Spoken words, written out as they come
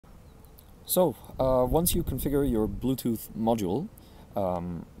So, once you configure your Bluetooth module,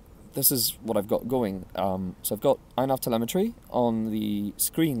 this is what I've got going. So I've got INAV telemetry on the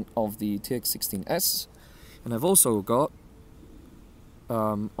screen of the TX16S, and I've also got,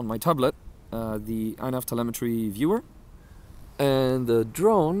 on my tablet, the INAV Telemetry Viewer, and the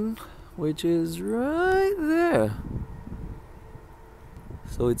drone, which is right there.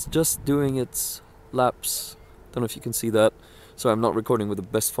 So it's just doing its laps. Don't know if you can see that. So I'm not recording with the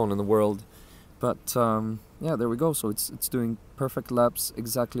best phone in the world, but yeah, there we go. So it's doing perfect laps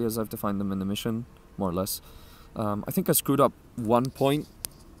exactly as I've defined them in the mission, more or less. I think I screwed up one point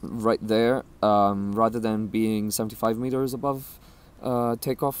right there. Rather than being 75 meters above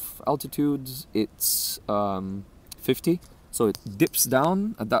takeoff altitude, it's 50. So it dips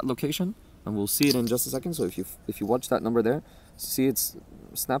down at that location, and we'll see it in just a second. So if you watch that number there, see it's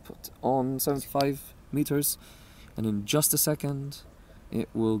snapped on 75 meters, and in just a second it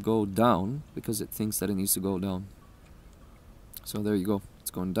will go down because it thinks that it needs to go down. So there you go,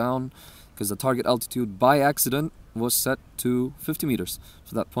 it's going down because the target altitude by accident was set to 50 meters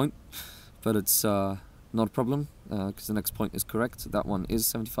for that point, but it's not a problem because the next point is correct. That one is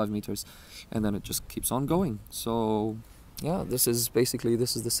 75 meters, and then it just keeps on going. So yeah, this is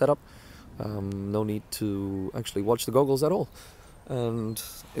the setup. No need to actually watch the goggles at all, and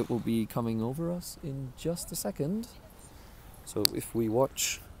it will be coming over us in just a second. So if we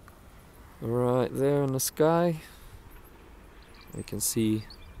watch right there in the sky, we can see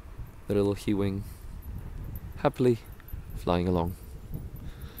the little He-wing happily flying along.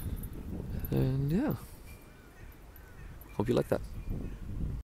 And yeah, hope you like that.